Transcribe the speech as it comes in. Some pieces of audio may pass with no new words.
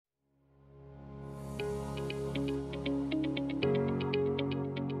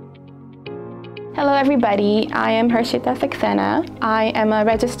Hello everybody, I am Harshita Saxena. I am a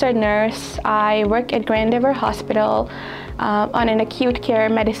registered nurse. I work at Grand River Hospital on an acute care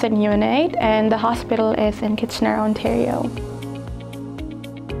medicine unit, and the hospital is in Kitchener, Ontario.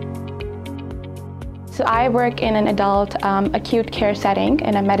 So I work in an adult acute care setting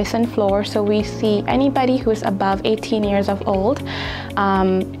in a medicine floor, so we see anybody who's above 18 years of old.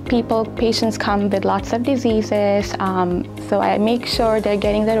 Patients come with lots of diseases, so I make sure they're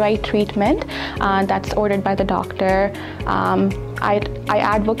getting the right treatment that's ordered by the doctor. I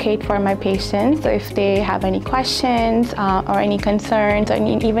advocate for my patients, so if they have any questions or any concerns, or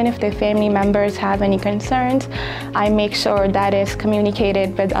even if their family members have any concerns, I make sure that is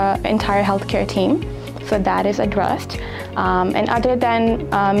communicated with the entire healthcare team. So that is addressed. And other than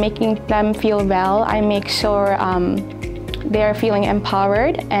making them feel well, I make sure they're feeling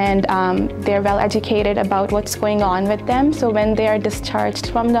empowered and they're well educated about what's going on with them. So when they are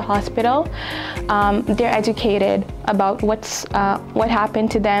discharged from the hospital, they're educated about what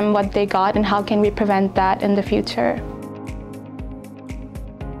happened to them, what they got, and how can we prevent that in the future.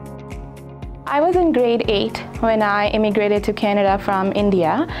 I was in grade 8 when I immigrated to Canada from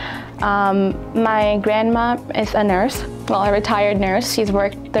India. My grandma is a nurse, well, a retired nurse. She's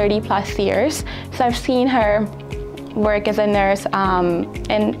worked 30 plus years. So I've seen her work as a nurse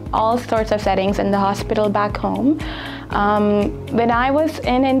in all sorts of settings in the hospital back home. When I was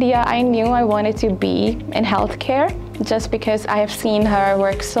in India, I knew I wanted to be in healthcare, just because I have seen her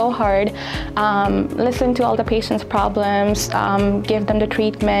work so hard, listen to all the patients' problems, give them the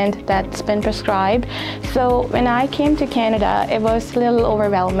treatment that's been prescribed. So when I came to Canada, it was a little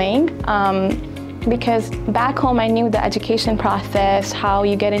overwhelming because back home I knew the education process, how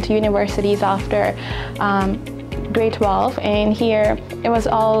you get into universities after grade 12, and here it was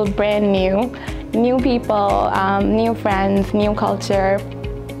all brand new people, new friends, new culture.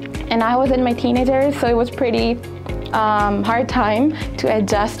 And I was in my teenagers, so it was pretty hard time to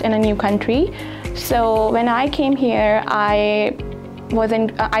adjust in a new country. So when I came here, I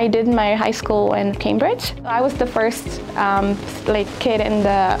did my high school in Cambridge. I was the first kid in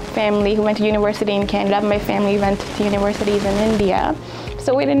the family who went to university in Canada. My family went to universities in India,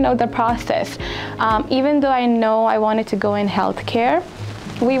 so we didn't know the process. Even though I know I wanted to go in healthcare,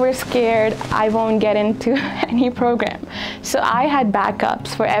 we were scared I won't get into any program. So I had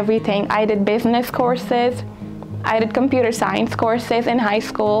backups for everything. I did business courses. I did computer science courses in high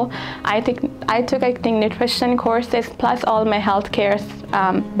school. I took, I think, nutrition courses, plus all my healthcare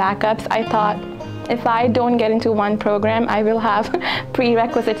backups. I thought if I don't get into one program, I will have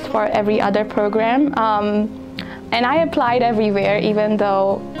prerequisites for every other program. And I applied everywhere, even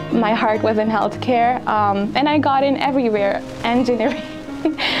though my heart was in healthcare. And I got in everywhere, engineering,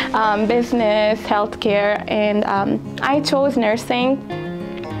 business, healthcare, and I chose nursing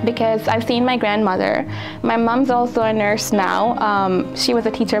because I've seen my grandmother. My mom's also a nurse now. She was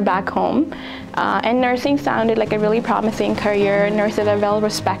a teacher back home. And nursing sounded like a really promising career. Nurses are well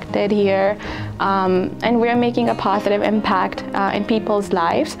respected here. And we're making a positive impact in people's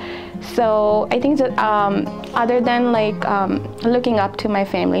lives. So I think that other than looking up to my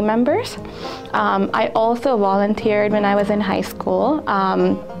family members, I also volunteered when I was in high school.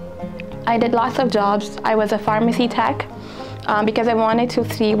 I did lots of jobs. I was a pharmacy tech. Because I wanted to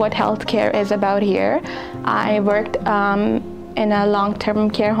see what healthcare is about here. I worked in a long-term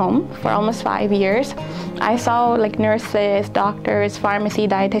care home for almost 5 years. I saw nurses, doctors, pharmacy,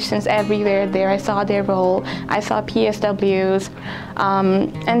 dietitians everywhere there. I saw their role. I saw PSWs.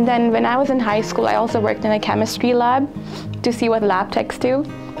 And then when I was in high school, I also worked in a chemistry lab to see what lab techs do.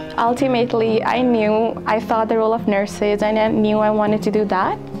 Ultimately, I saw the role of nurses, and I knew I wanted to do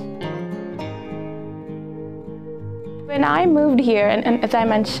that. When I moved here, and as I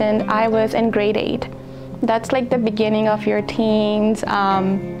mentioned, I was in grade 8. That's like the beginning of your teens.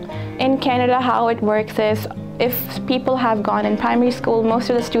 In Canada, how it works is if people have gone in primary school, most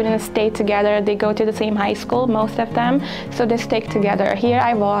of the students stay together. They go to the same high school, most of them, so they stick together. Here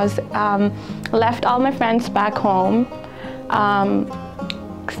I was, left all my friends back home.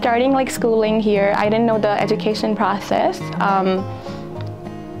 Starting schooling here, I didn't know the education process.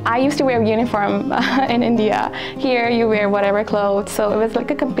 I used to wear a uniform in India. Here you wear whatever clothes, so it was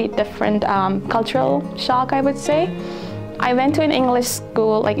like a complete different cultural shock, I would say. I went to an English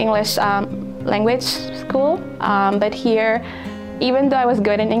school, English language school, but here, even though I was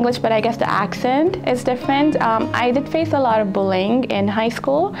good in English, but I guess the accent is different. I did face a lot of bullying in high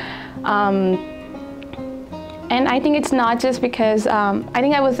school. And I think it's not just because, I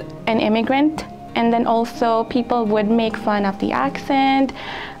think I was an immigrant, and then also people would make fun of the accent.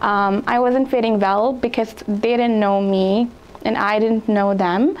 I wasn't fitting well because they didn't know me and I didn't know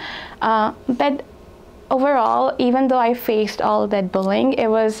them. But overall, even though I faced all that bullying,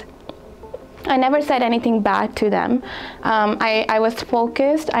 I never said anything bad to them. I was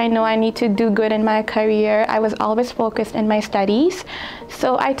focused. I know I need to do good in my career. I was always focused in my studies.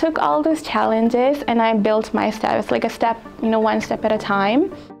 So I took all those challenges and I built myself. It's like a step, one step at a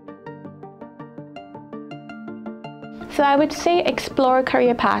time. So I would say explore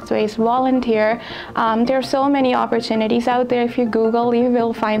career pathways, volunteer. There are so many opportunities out there. If you Google, you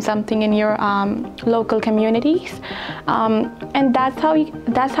will find something in your local communities. And that's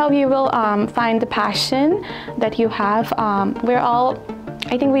how you will find the passion that you have.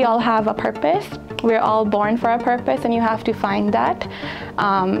 I think we all have a purpose. We're all born for a purpose, and you have to find that.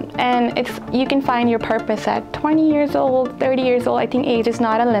 And you can find your purpose at 20 years old, 30 years old. I think age is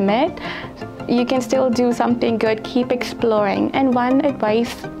not a limit. You can still do something good, keep exploring. And one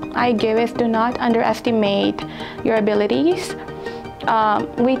advice I give is do not underestimate your abilities.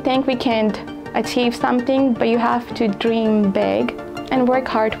 We think we can achieve something, but you have to dream big and work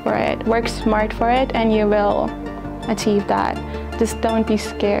hard for it. Work smart for it, and you will achieve that. Just don't be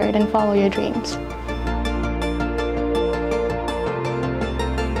scared and follow your dreams.